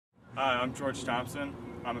Hi, I'm George Thompson.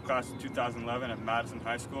 I'm a class of 2011 at Madison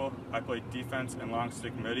High School. I played defense and long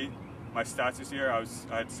stick midi. My stats this year, I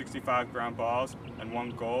had 65 ground balls and 1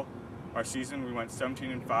 goal. Our season, we went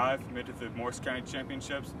 17-5, made it to the Morris County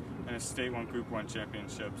Championships, and a state won Group 1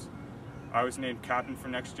 championships. I was named captain for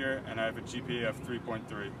next year, and I have a GPA of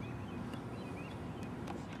 3.3.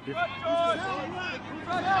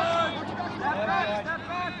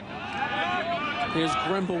 Here's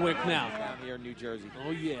Grimbowick now. Down here in New Jersey.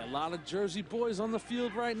 Oh yeah, a lot of Jersey boys on the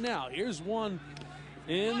field right now. Here's one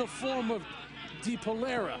in the form of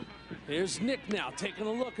DiPolera. Here's Nick now taking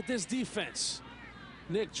a look at this defense.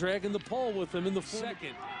 Nick dragging the pole with him in the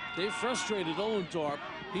second. They frustrated Ollendorp.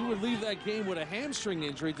 He would leave that game with a hamstring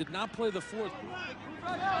injury, did not play the fourth.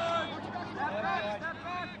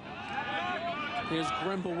 Here's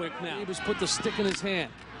Grimbowick now. He just put the stick in his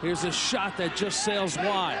hand. Here's a shot that just sails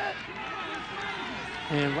wide.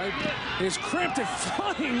 And right there's Crampton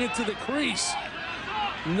flying into the crease.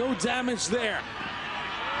 No damage there.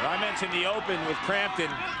 Well, I mentioned the open with Crampton.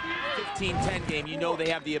 15-10 game. You know they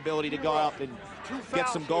have the ability to go up and get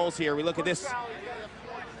some goals here. We look at this.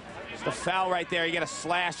 It's the foul right there. You got a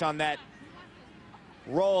slash on that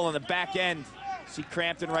roll on the back end. See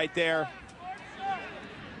Crampton right there.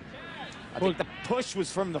 I think the push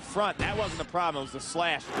was from the front. That wasn't the problem. It was the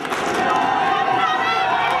slash. Yeah.